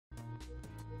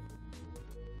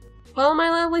Well, my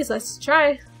lovelies, let's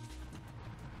try.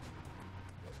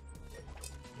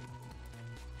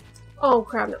 Oh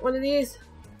crap, not one of these.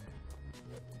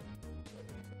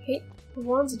 I hate the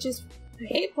ones that just... I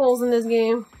hate poles in this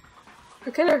game. I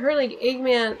kinda heard like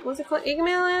Eggman. What's it called?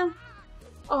 Eggman Land?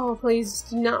 Oh, please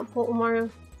do not pull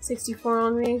Mario 64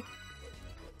 on me.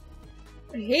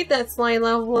 I hate that slide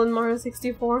level in Mario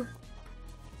 64.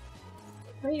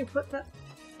 How do you put that?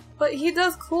 But he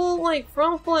does cool, like,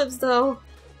 front flips though.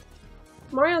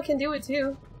 Mario can do it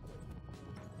too.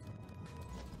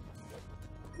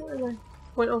 Where am I?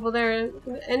 Went over there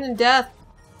and end in death.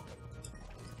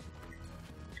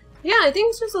 Yeah, I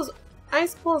think it's just those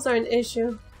ice poles are an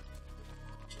issue.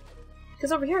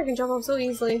 Because over here I can jump off so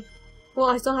easily. Well,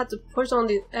 I still have to push on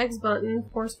the X button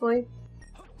forcefully.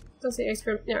 Don't say X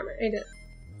screwed. Never mind, I did.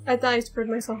 I thought I screwed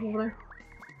myself over there.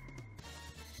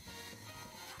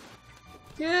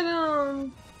 Get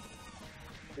him!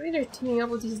 Maybe they're teaming up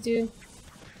with these dudes.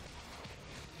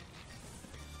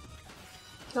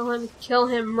 Kill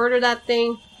him, murder that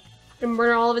thing, and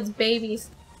murder all of its babies.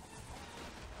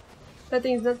 That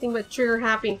thing's nothing but trigger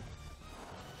happy.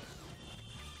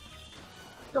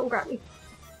 Don't grab me.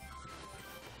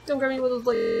 Don't grab me with those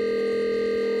like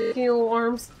little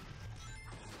arms.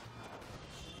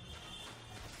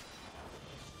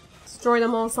 Destroy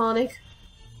them all, Sonic.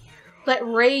 Let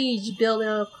rage build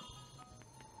up.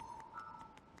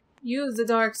 Use the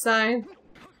dark side.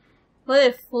 Let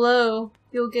it flow.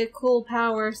 You'll get cool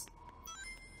powers.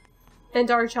 And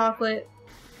dark chocolate.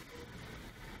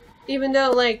 Even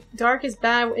though, like, dark is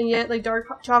bad and yet, like, dark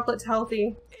chocolate's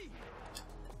healthy.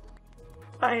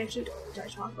 I actually don't like dark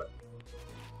chocolate.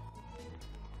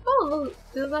 Oh, look,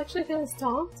 this is actually kind of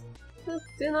stopped. I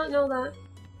did not know that.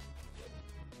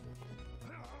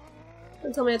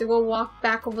 Don't tell me I have to go walk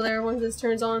back over there when this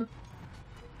turns on.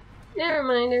 Never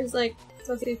mind, there's like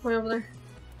some save point over there.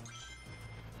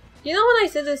 You know when I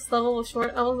said this level was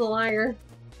short, I was a liar.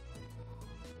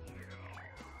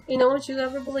 You know what, you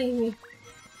ever believe me.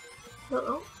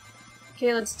 Uh-oh.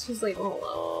 Okay, let's just like,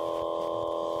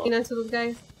 oh, you know, to those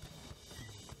guys.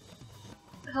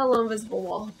 Hello, invisible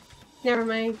wall. Never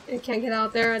mind, I can't get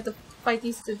out there. I have to fight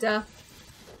these to death.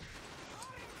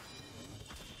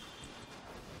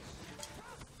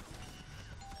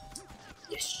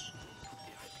 Yes.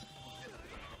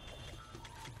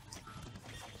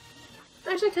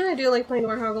 I actually kind of do like playing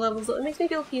Warhog levels. It makes me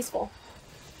feel peaceful.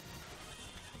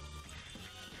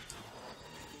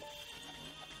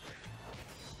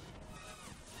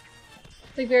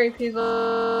 Like very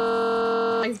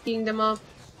peaceful. Like beating them up.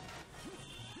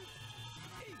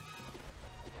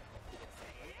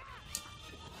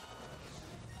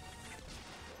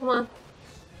 Come on.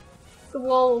 The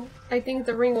wall, I think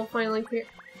the ring will finally clear.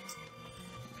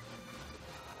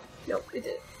 Nope, it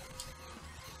didn't.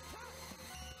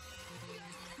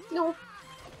 No.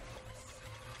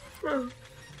 Oh.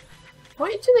 Why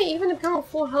didn't they even become a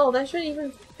full health? That shouldn't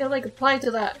even like apply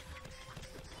to that.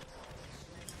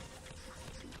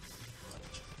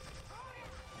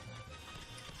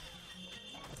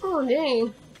 Oh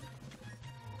dang.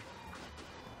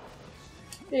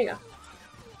 There you go.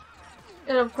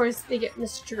 And of course they get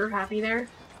Mr. Happy there.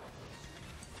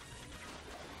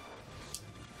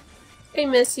 Hey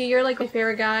Missy, you're like my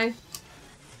favorite guy.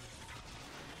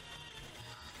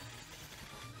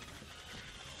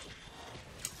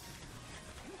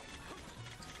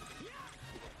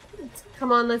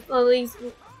 Come on, let's at least...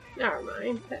 Never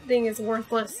mind. That thing is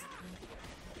worthless.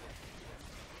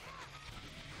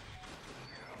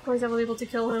 Of course I was able to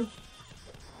kill him.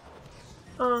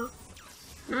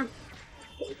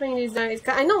 Playing these guys.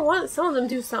 I know some of them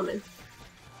do summon.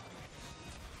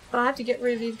 But I have to get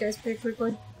rid of these guys pretty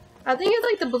quickly. I think it's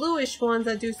like the bluish ones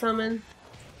that do summon.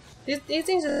 These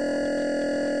things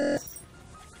are...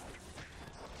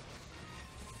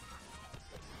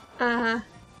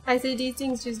 I say these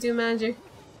things just do magic.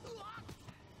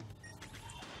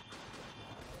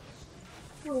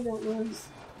 Oh, don't lose.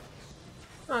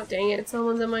 Oh, dang it.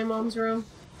 Someone's in my mom's room.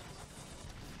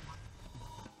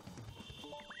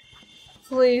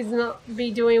 Please not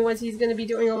be doing what he's gonna be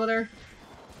doing over there.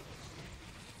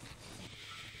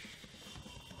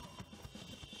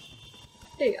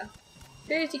 There you go.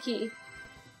 There's the key.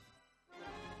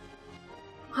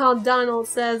 How Donald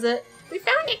says it. We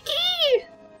found the key!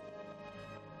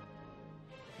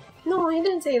 No, he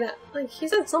didn't say that. Like, he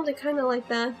said something kind of like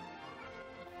that.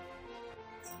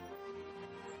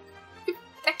 The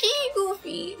key,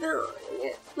 Goofy! No,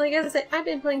 yeah. Like as I said, I've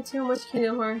been playing too much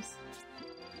Kingdom Hearts.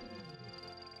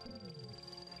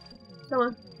 Come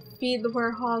on. Feed the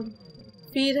warhog.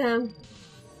 Feed him.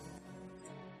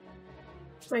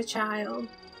 My child.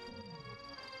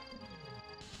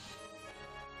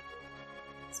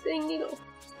 Spinning needle.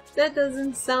 That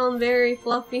doesn't sound very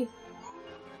fluffy.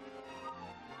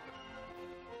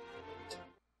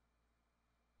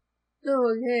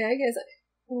 Okay, I guess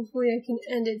hopefully I can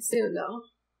end it soon though.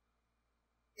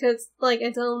 Cause like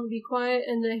I tell them to be quiet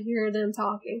and I hear them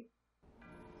talking.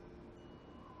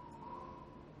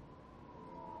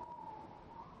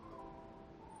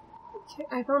 Okay,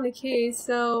 I found the case,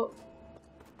 so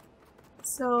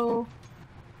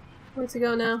where to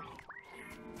go now?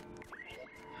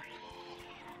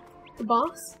 The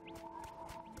boss?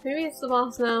 Maybe it's the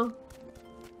boss now.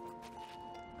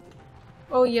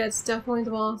 Oh yeah, it's definitely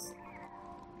the boss.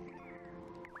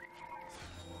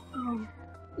 Oh.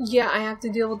 Yeah, I have to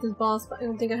deal with this boss, but I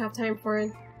don't think I have time for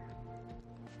it.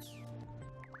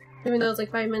 Even though it's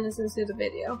like 5 minutes into the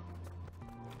video.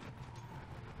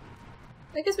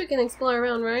 I guess we can explore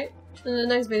around, right? In the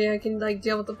next video I can like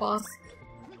deal with the boss.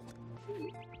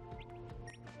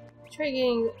 Try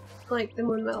getting like the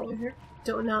moon medal over here.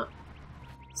 Do not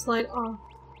slide off.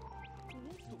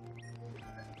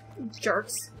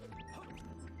 Jerks.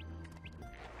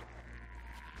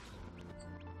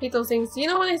 Hate those things. You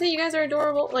know when I say you guys are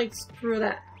adorable? Like, screw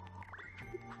that.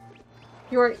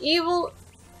 You're evil.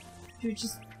 You're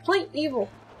just plain evil.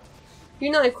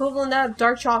 You're not equivalent to that of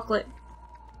dark chocolate.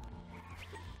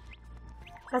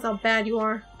 That's how bad you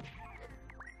are.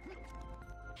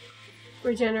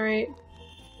 Regenerate.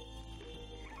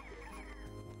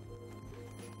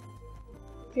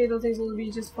 Okay, those things will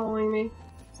be just following me.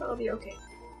 So I'll be okay.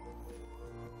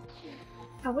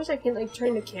 I wish I could like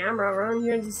turn the camera around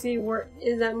here to see where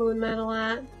is that moon medal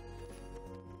at.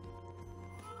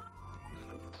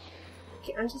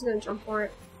 Okay, I'm just gonna jump for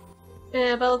it. And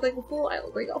if I look like a fool, I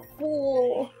look like a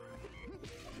fool.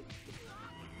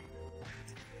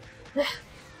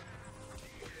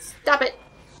 Stop it!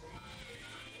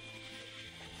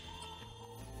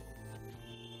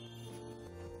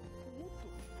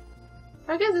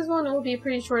 I guess this one will be a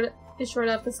pretty short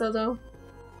episode though.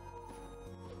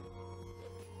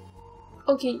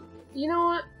 Okay, you know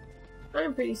what?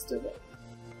 I'm pretty stupid.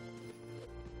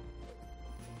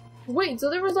 Wait, so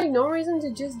there was like no reason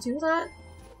to just do that?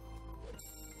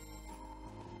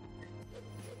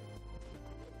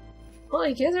 Well,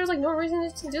 I guess there's like no reason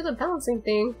just to do the balancing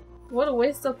thing. What a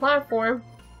waste of platform.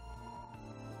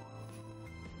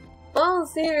 Well,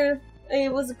 see here.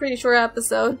 It was a pretty short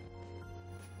episode.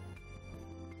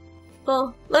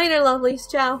 Well, later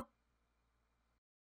lovelies, ciao.